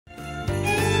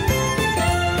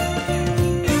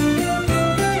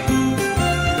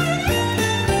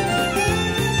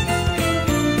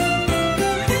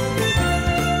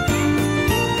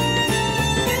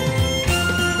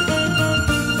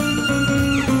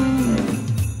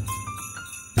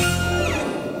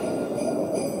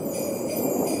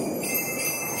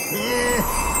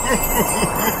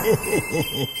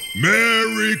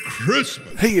Merry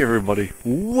Christmas! Hey everybody,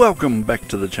 welcome back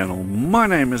to the channel. My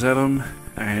name is Adam,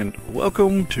 and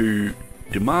welcome to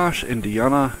Dimash and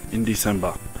Diana in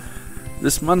December.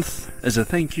 This month, as a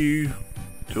thank you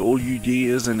to all you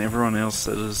dears and everyone else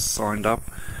that has signed up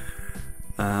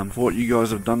for what you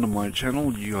guys have done to my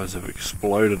channel. You guys have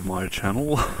exploded my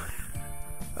channel.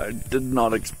 I did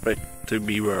not expect to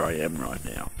be where I am right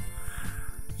now.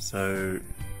 So,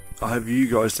 I have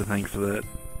you guys to thank for that.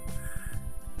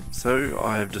 So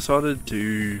I have decided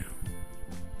to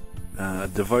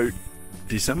devote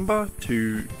December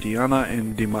to Diana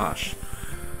and Dimash.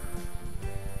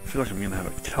 I feel like I'm going to have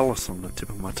a callus on the tip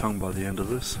of my tongue by the end of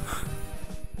this.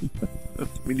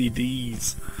 Many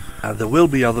D's. There will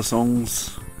be other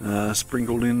songs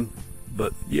sprinkled in,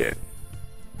 but yeah.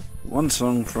 One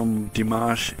song from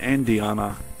Dimash and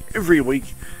Diana every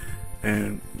week.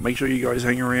 And make sure you guys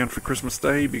hang around for Christmas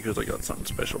Day, because I got something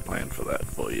special planned for that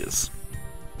for yous.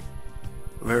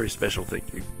 A very special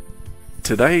thank you.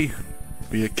 Today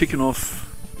we are kicking off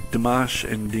Dimash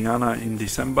and Diana in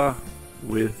December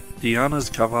with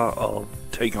Diana's cover of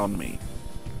Take On Me.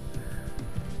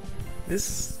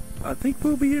 This, I think,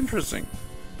 will be interesting.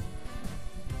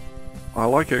 I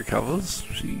like her covers.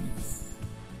 She's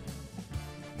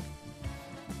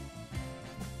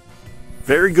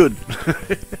very good.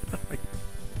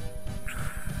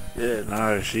 Yeah,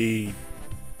 no,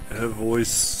 her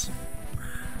voice,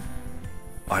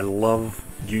 I love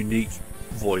unique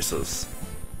voices.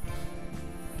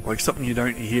 Like something you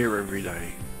don't hear every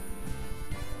day.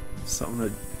 Something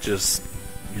that just,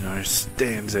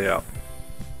 stands out.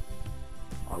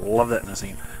 I love that in a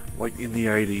singer. Like in the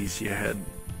 80s you had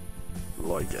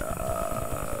like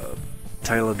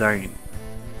Taylor Dane,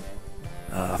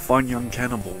 Fine Young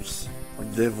Cannibals.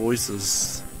 Like their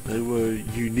voices, they were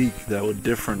unique, they were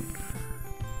different.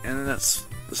 And that's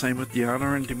the same with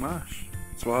Diana and Dimash.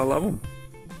 That's why I love them.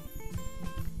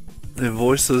 Their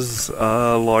voices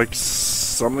are like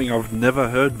something I've never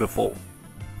heard before.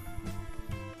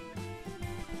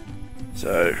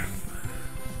 So,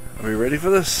 are we ready for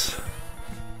this?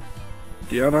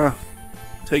 Diana,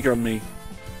 Take On Me.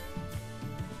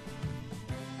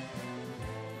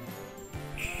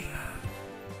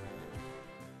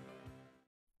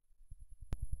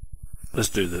 Let's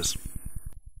do this.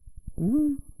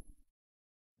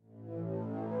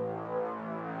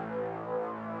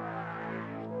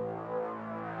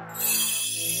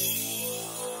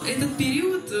 Этот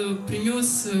период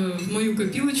принес в мою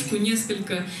копилочку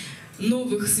несколько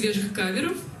новых свежих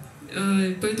каверов,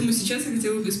 поэтому сейчас я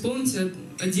хотела бы исполнить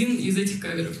один из этих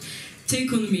каверов.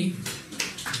 Take On Me.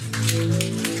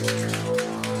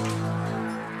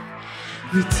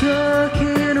 We're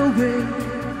talking away.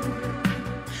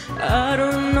 I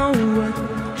don't know what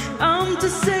I'm to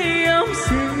say. I'm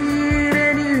saying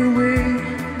anyway.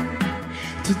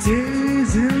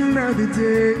 Today's another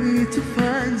day to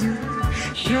find you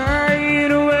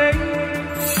shying away.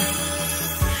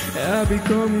 I'll be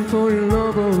coming for your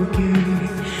love again.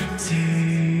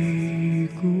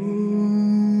 Take on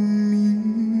me.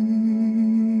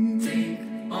 Take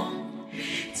on.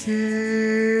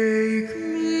 Take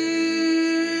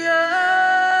me on.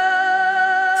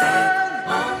 Take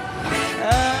on.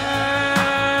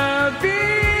 I'll be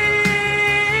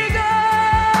gone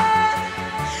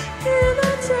in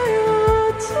a day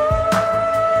or two.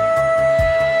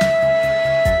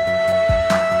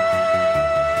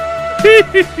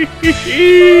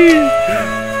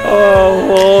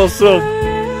 Oh, awesome.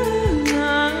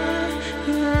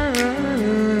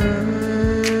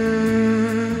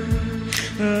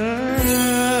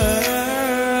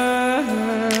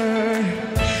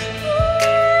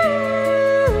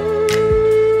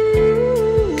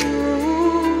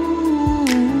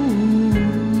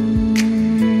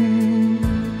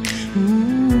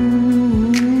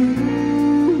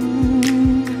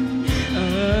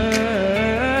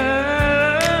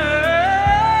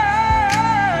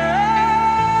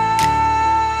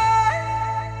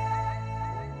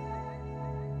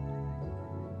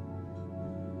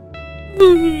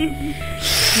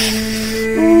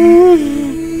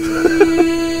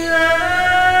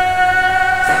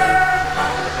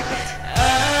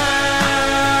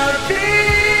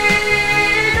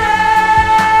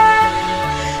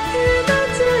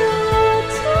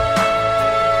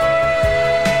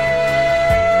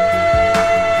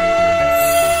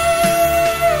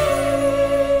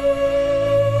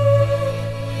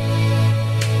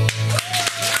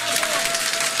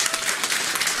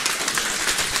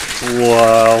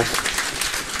 Wow.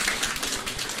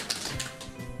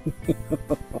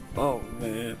 Oh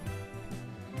man.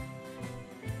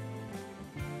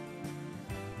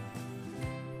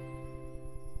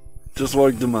 just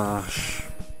like Dimash.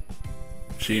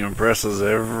 She impresses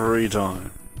every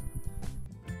time.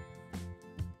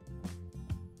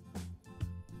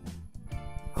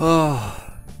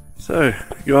 Oh, so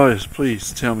guys,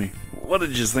 please tell me, what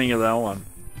did you think of that one?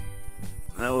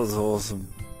 That was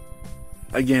awesome.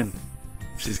 Again,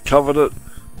 she's covered it,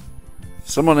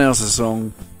 someone else's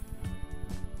song,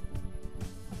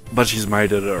 but she's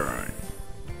made it her own.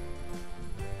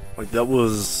 Like, that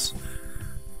was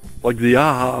like the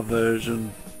AHA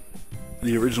version.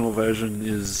 The original version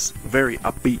is very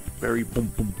upbeat, very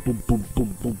boom, boom, boom, boom,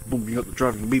 boom, boom, boom. You got the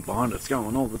driving beat behind it, it's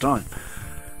going all the time.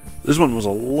 This one was a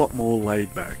lot more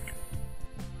laid back.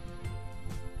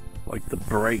 Like the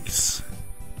breaks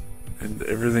and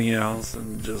everything else,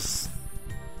 and just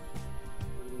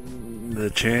the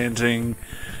chanting.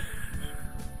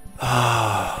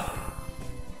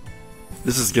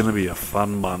 This is going to be a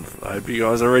fun month. I hope you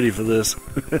guys are ready for this.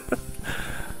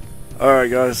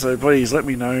 Alright guys, so please let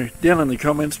me know down in the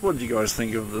comments, what did you guys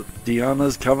think of the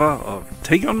Diana's cover of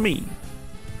Take On Me?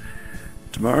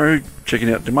 Tomorrow,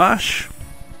 checking out Dimash.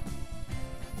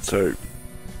 So,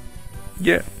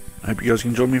 yeah, I hope you guys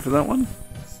can join me for that one.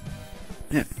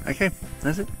 Yeah, okay,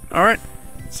 that's it. Alright,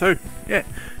 so, yeah,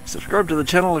 subscribe to the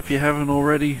channel if you haven't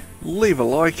already. Leave a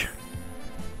like.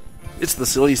 It's the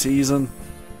silly season.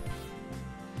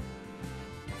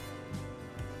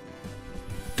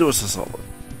 Do us a solid.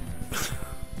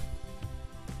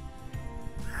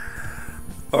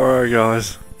 Alright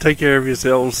guys, take care of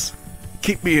yourselves,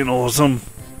 keep being awesome,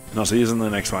 and I'll see you in the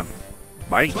next one.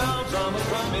 Bye.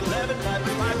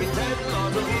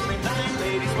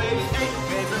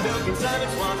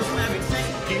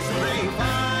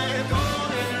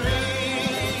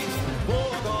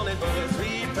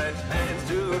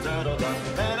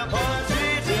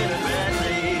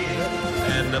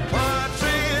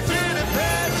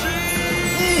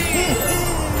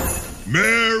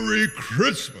 Merry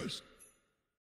Christmas!